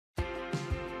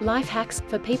Life hacks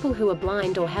for people who are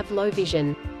blind or have low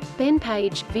vision. Ben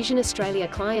Page, Vision Australia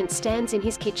client, stands in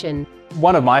his kitchen.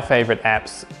 One of my favourite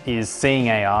apps is Seeing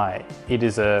AI. It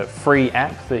is a free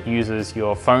app that uses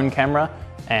your phone camera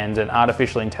and an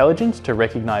artificial intelligence to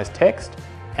recognise text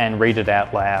and read it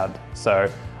out loud.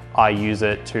 So I use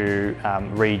it to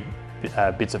read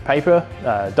bits of paper,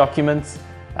 documents.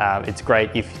 It's great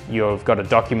if you've got a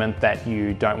document that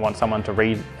you don't want someone to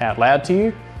read out loud to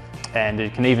you, and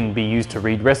it can even be used to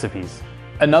read recipes.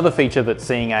 Another feature that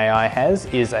Seeing AI has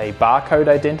is a barcode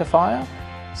identifier.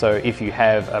 So if you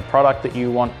have a product that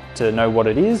you want to know what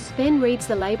it is, Ben reads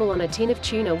the label on a tin of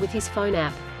tuna with his phone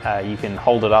app. You can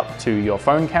hold it up to your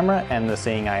phone camera and the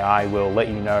Seeing AI will let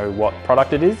you know what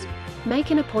product it is.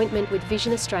 Make an appointment with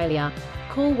Vision Australia.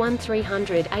 Call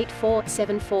 1300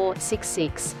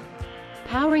 847466.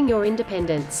 Powering your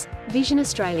independence. Vision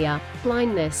Australia.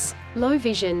 Blindness, low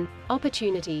vision,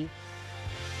 opportunity.